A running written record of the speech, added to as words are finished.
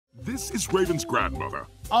This is Raven's grandmother.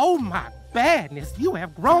 Oh, my badness. You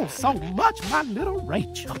have grown so much, my little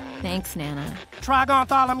Rachel. Thanks, Nana. Trigon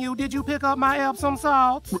Bartholomew, did you pick up my Epsom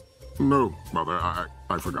salts? No, Mother, I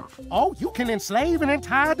forgot. Oh, you can enslave an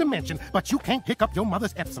entire dimension, but you can't pick up your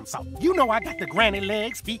mother's Epsom salt. You know I got the granny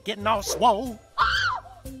legs, feet getting all swole.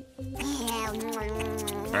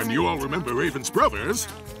 And you all remember Raven's brothers.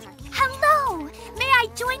 Hello! May I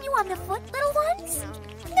join you on the foot, little ones?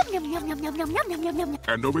 Yum, yum, yum, yum, yum, yum, yum, yum, yum.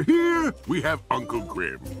 And over here, we have Uncle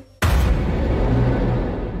Grim.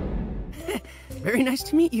 Very nice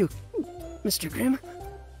to meet you, Mr. Grimm.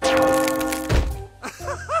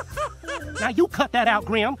 Now you cut that out,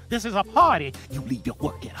 Grim. This is a party. You leave your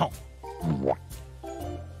work at home.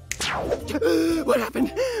 What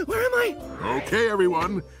happened? Where am I? Okay,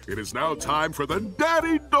 everyone. It is now time for the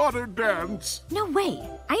daddy-daughter dance. No way.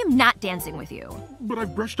 I am not dancing with you. But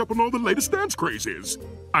I've brushed up on all the latest dance crazes.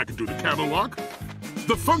 I can do the camel walk,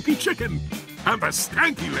 the funky chicken, and the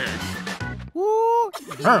stanky leg. Ooh,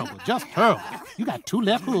 terrible, just terrible. You got 2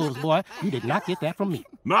 left hooves, boy. You did not get that from me.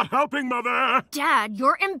 Not helping, Mother. Dad,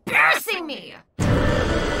 you're embarrassing me!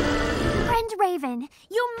 Friend Raven,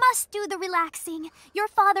 you must do the relaxing. Your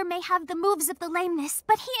father may have the moves of the lameness,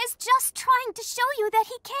 but he is just trying to show you that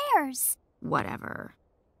he cares. Whatever.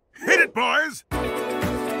 Hit it, boys!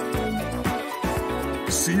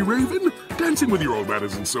 See, Raven? Dancing with your old man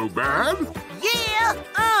isn't so bad. Yeah!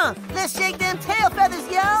 Let's shake them tail feathers,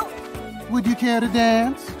 yo! Would you care to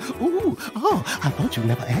dance? Ooh, oh, I thought you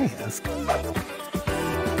never asked.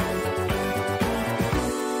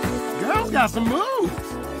 Girls got some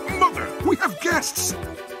moves. Mother, we have guests.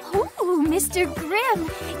 Ooh, Mr. Grimm,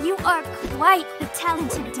 you are quite the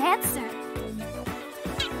talented dancer.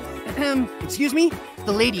 Excuse me?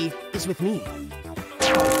 The lady is with me.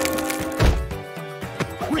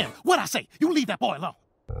 Grim, what'd I say? You leave that boy alone.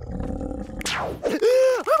 I'm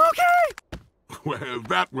okay! Well,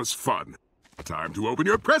 that was fun. Time to open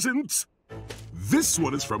your presents. This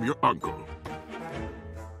one is from your uncle.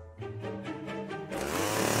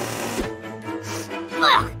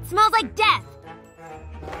 Ugh! Smells like death!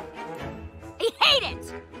 I hate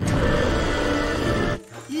it!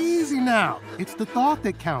 Easy now. It's the thought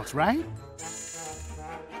that counts, right?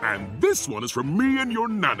 And this one is from me and your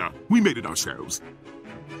Nana. We made it ourselves.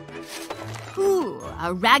 Ooh,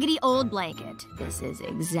 a raggedy old blanket. This is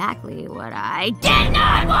exactly what I did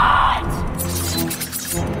not want!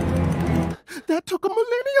 That took a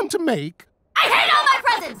millennium to make. I hate all my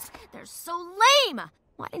presents! They're so lame!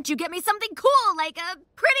 Why didn't you get me something cool like a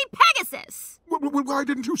pretty Pegasus? Why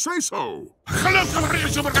didn't you say so?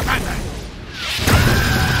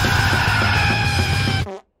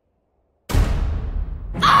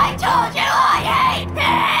 I told